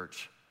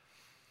church?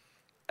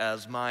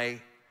 As my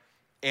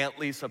Aunt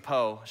Lisa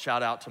Poe,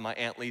 shout out to my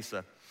Aunt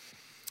Lisa,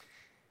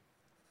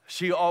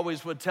 she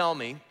always would tell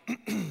me,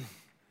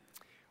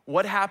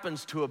 what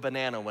happens to a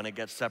banana when it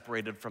gets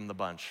separated from the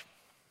bunch?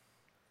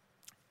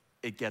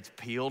 It gets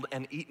peeled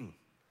and eaten.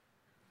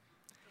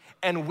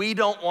 And we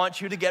don't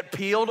want you to get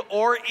peeled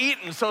or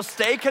eaten, so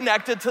stay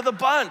connected to the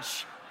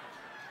bunch.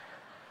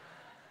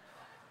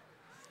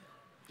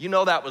 You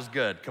know that was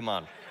good, come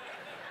on.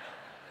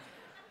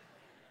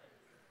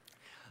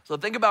 So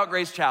think about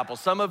Grace Chapel.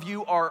 Some of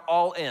you are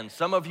all in.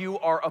 Some of you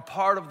are a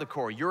part of the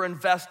core. You're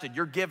invested,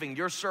 you're giving,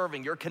 you're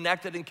serving, you're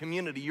connected in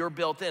community, you're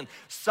built in.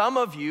 Some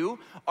of you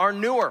are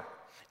newer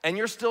and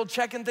you're still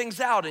checking things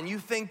out and you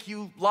think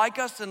you like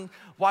us, and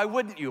why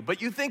wouldn't you? But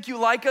you think you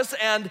like us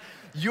and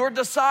you're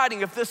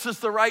deciding if this is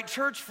the right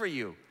church for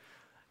you.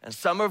 And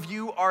some of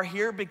you are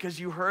here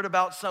because you heard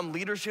about some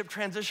leadership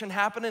transition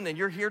happening and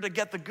you're here to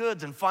get the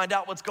goods and find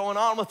out what's going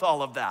on with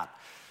all of that.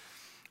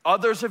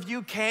 Others of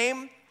you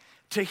came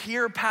to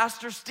hear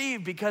Pastor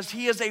Steve because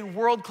he is a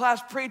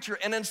world-class preacher,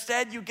 and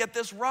instead you get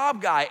this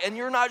Rob guy and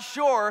you're not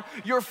sure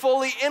you're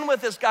fully in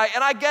with this guy.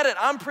 And I get it,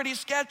 I'm pretty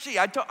sketchy,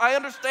 I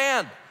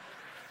understand.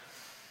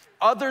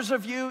 Others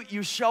of you,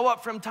 you show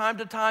up from time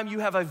to time, you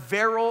have a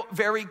very,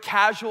 very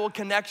casual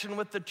connection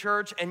with the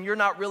church and you're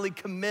not really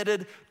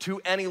committed to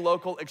any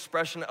local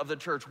expression of the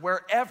church.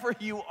 Wherever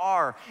you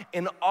are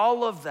in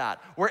all of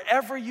that,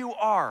 wherever you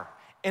are,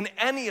 in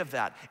any of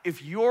that,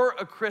 if you're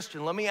a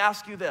Christian, let me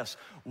ask you this.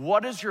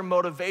 What is your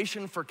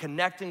motivation for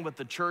connecting with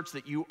the church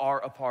that you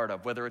are a part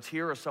of, whether it's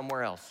here or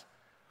somewhere else?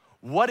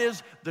 What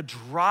is the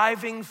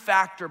driving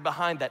factor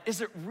behind that?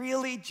 Is it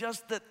really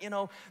just that,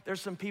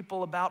 there's some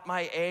people about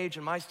my age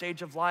and my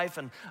stage of life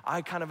and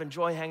I kind of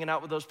enjoy hanging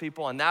out with those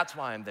people and that's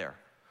why I'm there?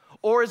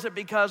 Or is it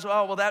because,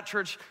 that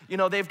church,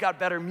 they've got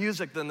better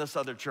music than this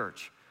other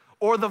church?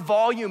 Or the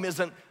volume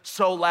isn't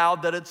so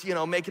loud that it's,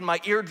 making my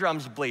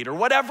eardrums bleed, or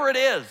whatever it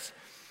is.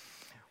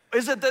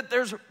 Is it that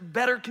there's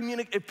better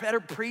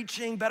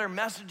preaching, better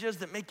messages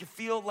that make you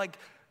feel like,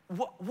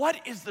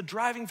 what is the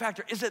driving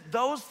factor? Is it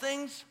those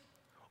things?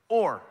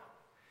 Or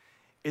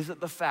is it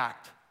the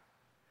fact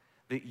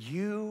that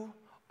you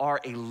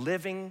are a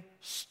living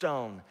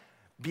stone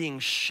being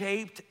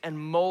shaped and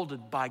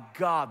molded by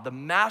God, the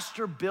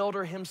master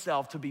builder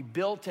himself, to be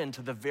built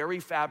into the very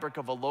fabric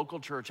of a local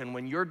church? And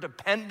when you're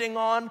depending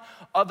on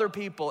other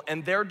people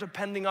and they're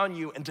depending on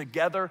you, and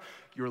together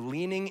you're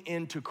leaning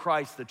into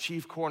Christ, the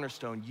chief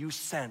cornerstone, you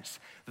sense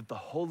that the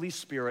Holy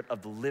Spirit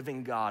of the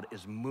living God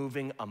is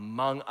moving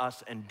among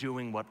us and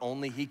doing what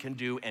only he can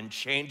do and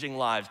changing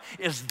lives.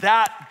 Is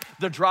that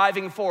the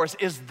driving force?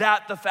 Is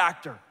that the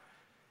factor?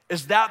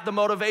 Is that the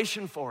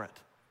motivation for it?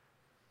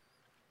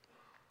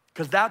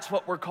 Because that's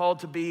what we're called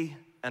to be,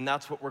 and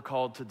that's what we're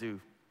called to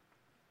do.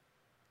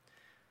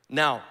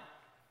 Now,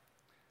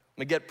 let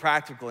me get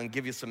practical and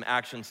give you some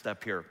action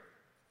step here.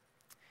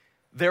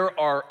 There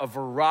are a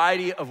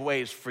variety of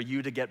ways for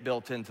you to get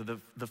built into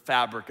the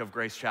fabric of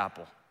Grace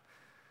Chapel.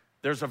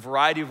 There's a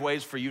variety of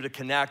ways for you to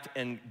connect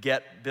and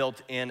get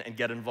built in and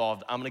get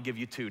involved. I'm gonna give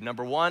you two.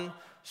 Number one,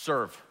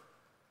 serve.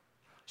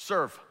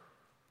 Serve.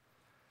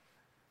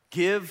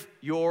 Give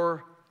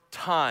your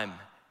time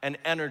and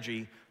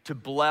energy to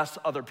bless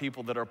other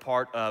people that are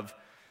part of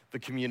the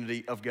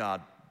community of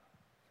God.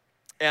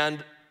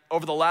 And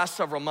over the last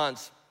several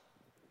months,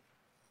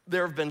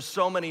 there have been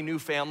so many new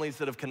families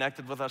that have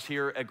connected with us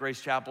here at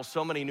Grace Chapel,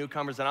 so many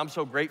newcomers, and I'm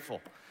so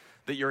grateful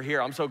that you're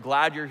here. I'm so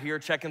glad you're here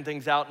checking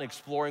things out and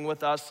exploring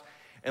with us.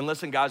 And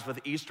listen, guys, with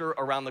Easter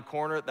around the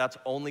corner, that's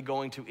only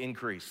going to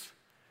increase.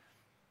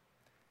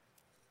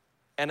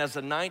 And as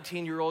a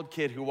 19-year-old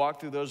kid who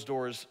walked through those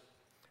doors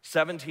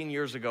 17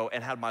 years ago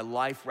and had my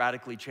life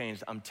radically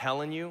changed, I'm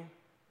telling you,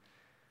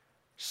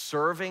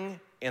 serving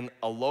in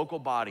a local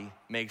body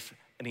makes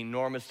an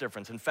enormous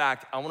difference. In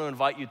fact, I want to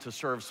invite you to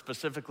serve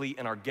specifically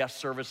in our guest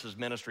services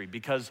ministry,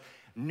 because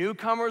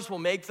newcomers will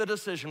make the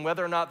decision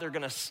whether or not they're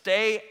going to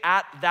stay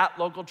at that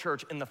local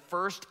church in the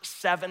first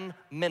 7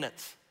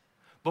 minutes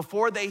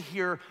before they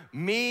hear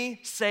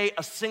me say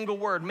a single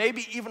word,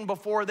 maybe even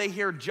before they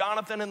hear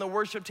Jonathan and the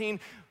worship team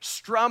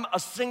strum a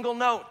single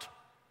note.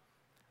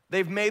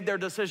 They've made their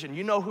decision.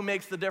 You know who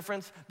makes the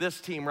difference? This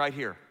team right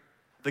here,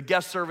 the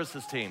guest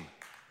services team.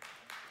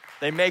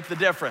 They make the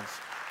difference.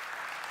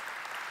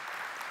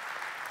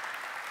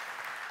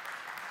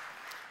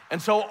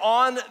 And so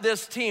on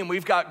this team,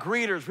 we've got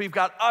greeters, we've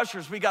got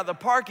ushers, we've got the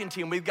parking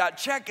team, we've got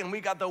check-in,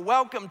 we've got the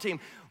welcome team.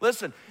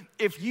 Listen,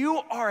 if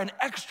you are an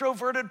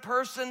extroverted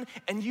person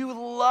and you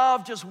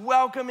love just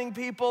welcoming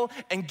people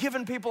and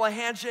giving people a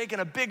handshake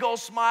and a big old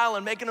smile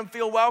and making them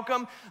feel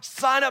welcome,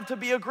 sign up to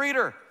be a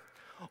greeter.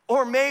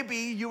 Or maybe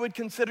you would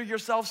consider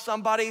yourself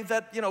somebody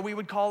that, we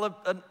would call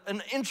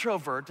an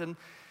introvert, and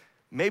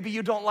maybe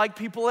you don't like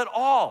people at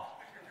all.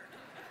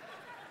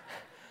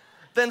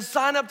 Then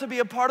sign up to be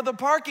a part of the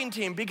parking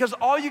team, because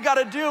all you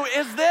gotta do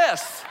is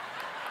this,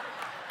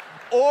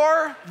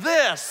 or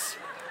this,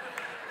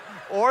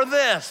 or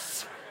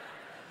this.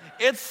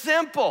 It's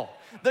simple.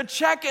 The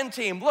check-in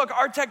team. Look,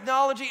 our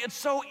technology, it's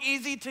so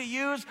easy to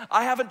use.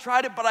 I haven't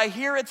tried it, but I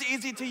hear it's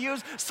easy to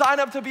use. Sign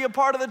up to be a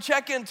part of the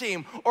check-in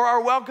team or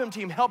our welcome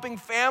team, helping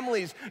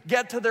families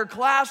get to their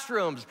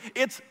classrooms.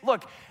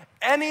 Look,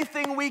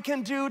 anything we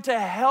can do to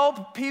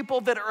help people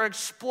that are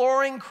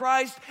exploring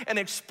Christ and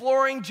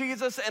exploring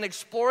Jesus and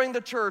exploring the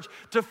church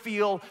to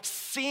feel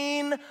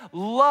seen,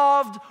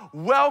 loved,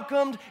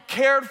 welcomed,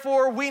 cared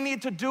for. We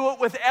need to do it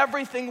with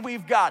everything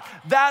we've got.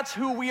 That's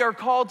who we are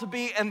called to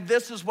be, and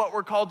this is what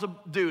we're called to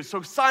do.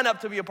 So sign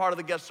up to be a part of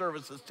the guest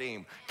services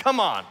team. Come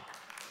on.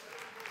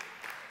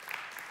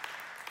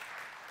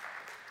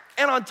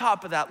 And on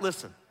top of that,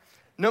 listen.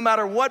 No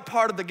matter what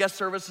part of the guest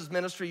services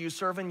ministry you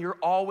serve in, you're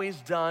always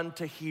done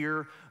to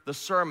hear the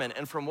sermon.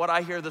 And from what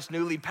I hear, this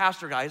new lead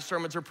pastor guy, his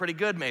sermons are pretty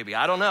good maybe,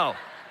 I don't know.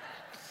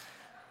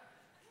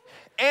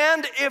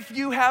 And if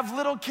you have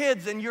little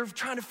kids and you're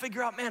trying to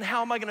figure out, man,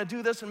 how am I gonna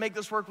do this and make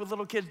this work with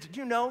little kids? Did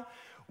you know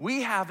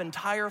we have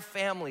entire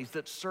families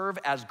that serve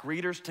as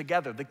greeters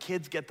together? The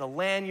kids get the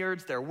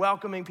lanyards, they're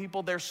welcoming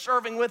people, they're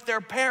serving with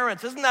their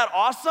parents. Isn't that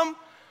awesome?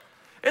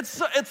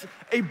 It's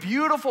a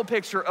beautiful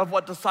picture of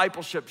what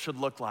discipleship should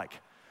look like.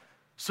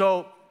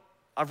 So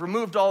I've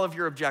removed all of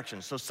your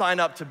objections. So sign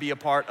up to be a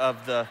part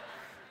of the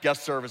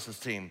guest services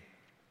team.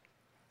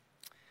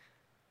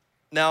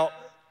 Now,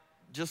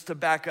 just to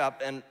back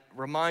up and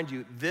remind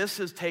you, this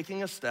is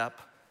taking a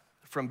step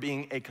from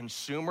being a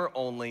consumer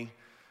only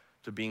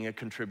to being a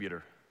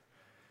contributor.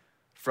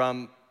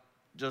 From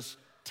just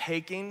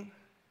taking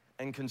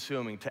and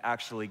consuming to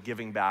actually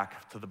giving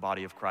back to the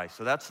body of Christ.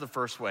 So that's the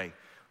first way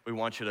we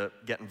want you to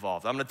get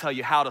involved. I'm gonna tell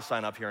you how to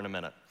sign up here in a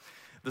minute.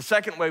 The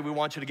second way we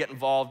want you to get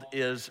involved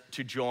is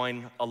to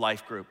join a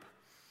life group.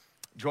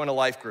 Join a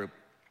life group.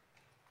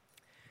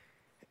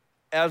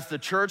 As the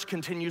church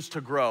continues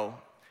to grow,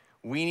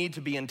 we need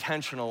to be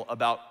intentional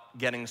about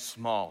getting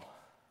small.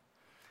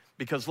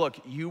 Because look,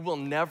 you will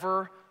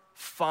never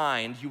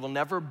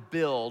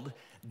build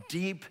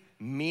deep,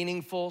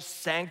 meaningful,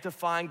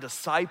 sanctifying,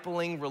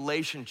 discipling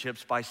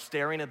relationships by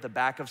staring at the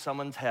back of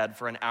someone's head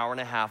for an hour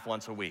and a half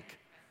once a week.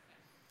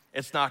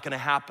 It's not gonna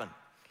happen.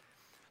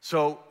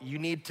 So you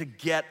need to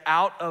get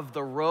out of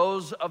the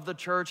rows of the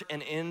church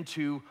and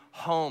into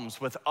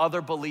homes with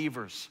other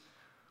believers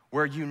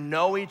where you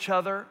know each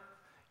other,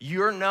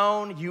 you're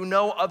known, you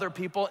know other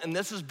people, and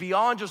this is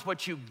beyond just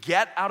what you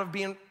get out of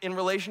being in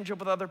relationship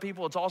with other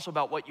people. It's also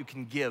about what you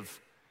can give.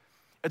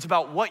 It's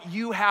about what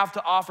you have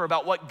to offer,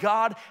 about what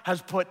God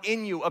has put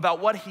in you,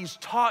 about what He's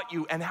taught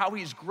you and how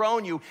He's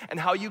grown you and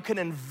how you can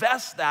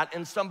invest that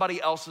in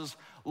somebody else's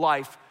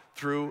life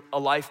through a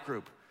life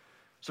group.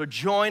 So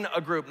join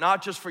a group,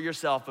 not just for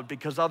yourself, but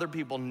because other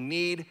people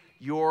need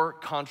your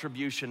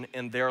contribution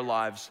in their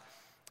lives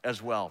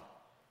as well.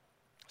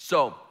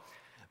 So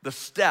the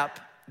step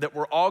that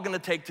we're all gonna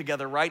take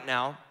together right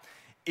now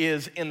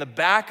is in the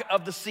back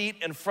of the seat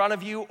in front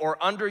of you or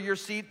under your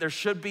seat, there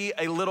should be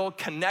a little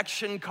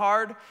connection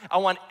card. I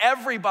want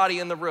everybody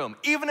in the room,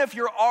 even if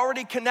you're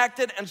already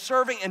connected and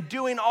serving and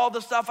doing all the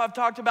stuff I've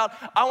talked about,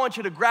 I want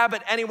you to grab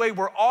it anyway.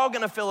 We're all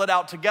gonna fill it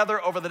out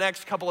together over the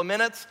next couple of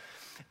minutes.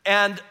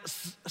 And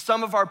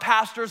some of our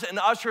pastors and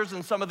ushers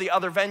and some of the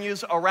other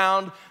venues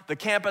around the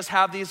campus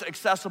have these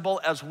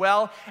accessible as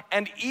well.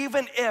 And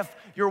even if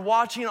you're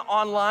watching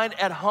online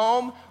at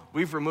home,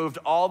 we've removed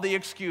all the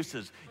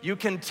excuses. You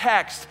can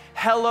text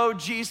Hello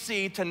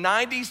GC to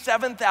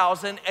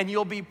 97,000 and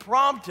you'll be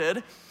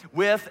prompted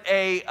with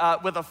a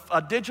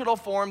digital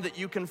form that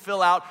you can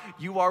fill out.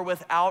 You are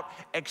without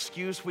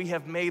excuse. We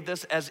have made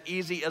this as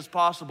easy as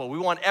possible. We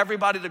want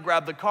everybody to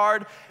grab the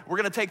card. We're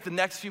gonna take the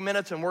next few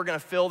minutes and we're gonna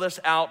fill this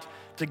out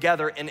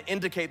together and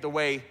indicate the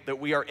way that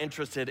we are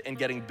interested in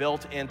getting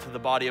built into the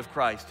body of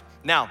Christ.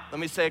 Now,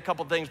 let me say a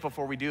couple things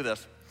before we do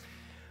this.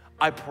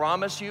 I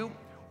promise you,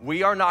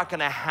 we are not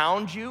gonna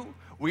hound you.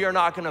 We are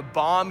not gonna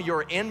bomb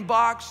your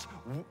inbox.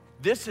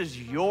 This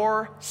is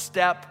your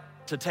step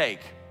to take.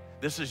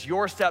 This is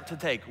your step to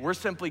take. We're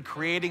simply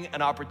creating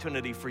an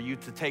opportunity for you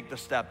to take the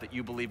step that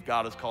you believe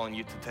God is calling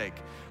you to take.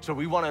 So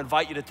we wanna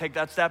invite you to take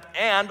that step.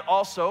 And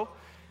also,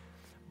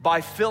 by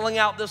filling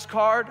out this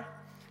card,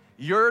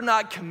 you're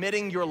not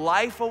committing your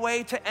life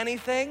away to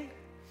anything.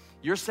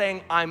 You're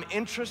saying, I'm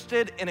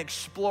interested in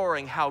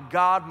exploring how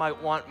God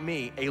might want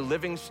me, a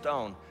living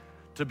stone,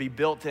 to be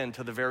built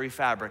into the very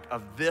fabric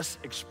of this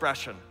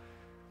expression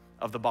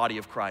of the body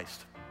of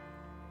Christ.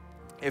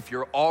 If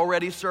you're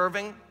already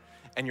serving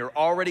and you're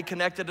already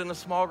connected in a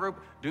small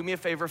group, do me a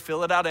favor,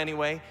 fill it out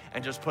anyway,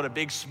 and just put a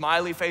big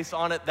smiley face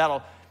on it.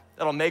 That'll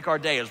make our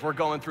day as we're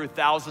going through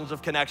thousands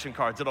of connection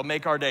cards. It'll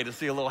make our day to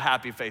see a little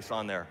happy face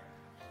on there.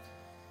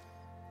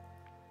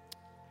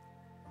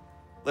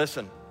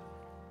 Listen,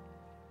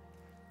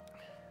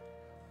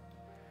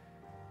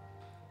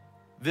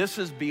 this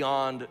is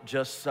beyond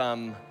just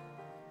some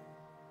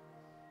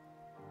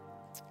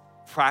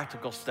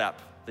practical step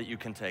that you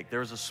can take.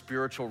 There's a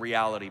spiritual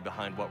reality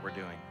behind what we're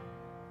doing.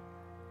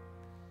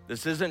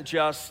 This isn't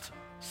just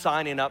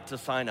signing up to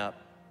sign up.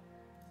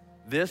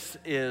 This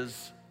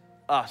is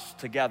us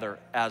together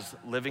as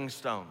living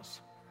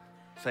stones,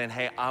 saying,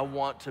 hey, I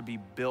want to be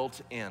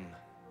built in.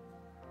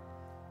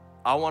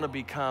 I want to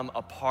become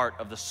a part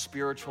of the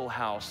spiritual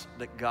house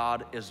that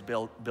God is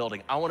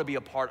building. I want to be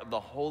a part of the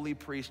holy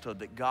priesthood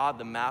that God,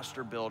 the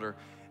master builder,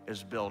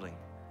 is building.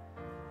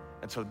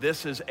 And so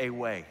this is a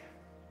way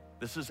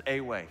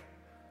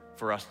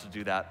for us to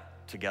do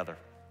that together.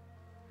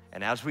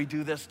 And as we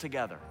do this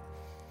together,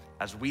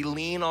 as we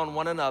lean on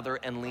one another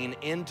and lean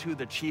into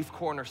the chief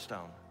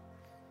cornerstone,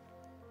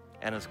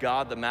 and as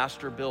God, the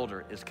master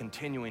builder, is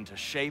continuing to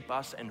shape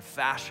us and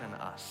fashion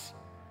us,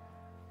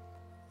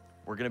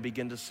 we're gonna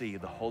begin to see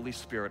the Holy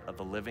Spirit of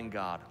the living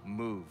God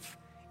move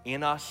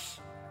in us,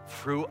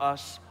 through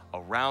us,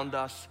 around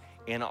us,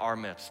 in our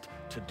midst,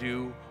 to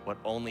do what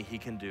only He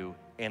can do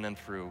in and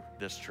through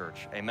this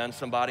church. Amen,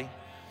 somebody?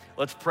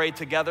 Let's pray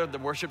together. The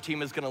worship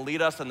team is gonna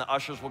lead us, and the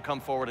ushers will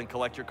come forward and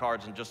collect your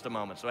cards in just a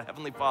moment. So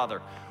Heavenly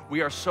Father,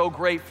 we are so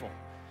grateful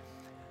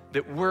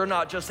that we're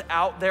not just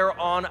out there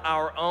on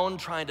our own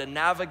trying to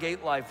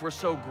navigate life. We're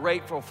so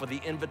grateful for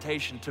the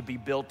invitation to be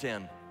built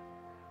in,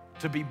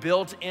 to be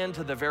built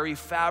into the very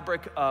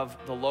fabric of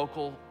the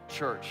local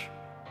church.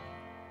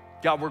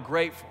 God, we're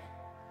grateful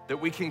that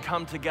we can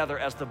come together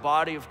as the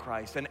body of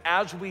Christ. And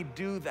as we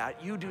do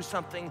that, you do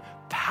something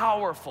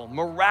powerful,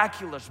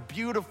 miraculous,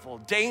 beautiful,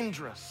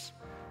 dangerous.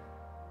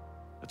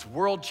 It's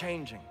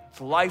world-changing,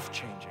 it's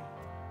life-changing.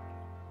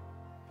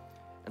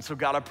 And so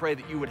God, I pray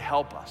that you would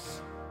help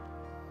us.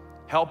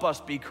 Help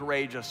us be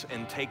courageous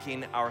in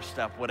taking our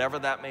step, whatever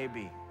that may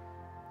be.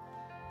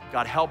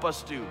 God, help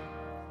us do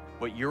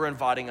what you're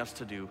inviting us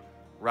to do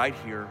right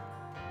here,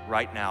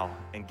 right now,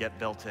 and get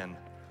built in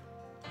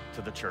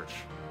to the church.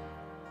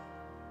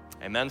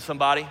 Amen,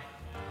 somebody?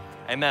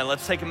 Amen.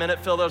 Let's take a minute,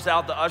 fill those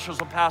out. The ushers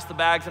will pass the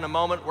bags in a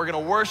moment. We're gonna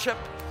worship,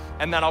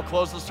 and then I'll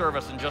close the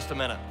service in just a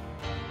minute.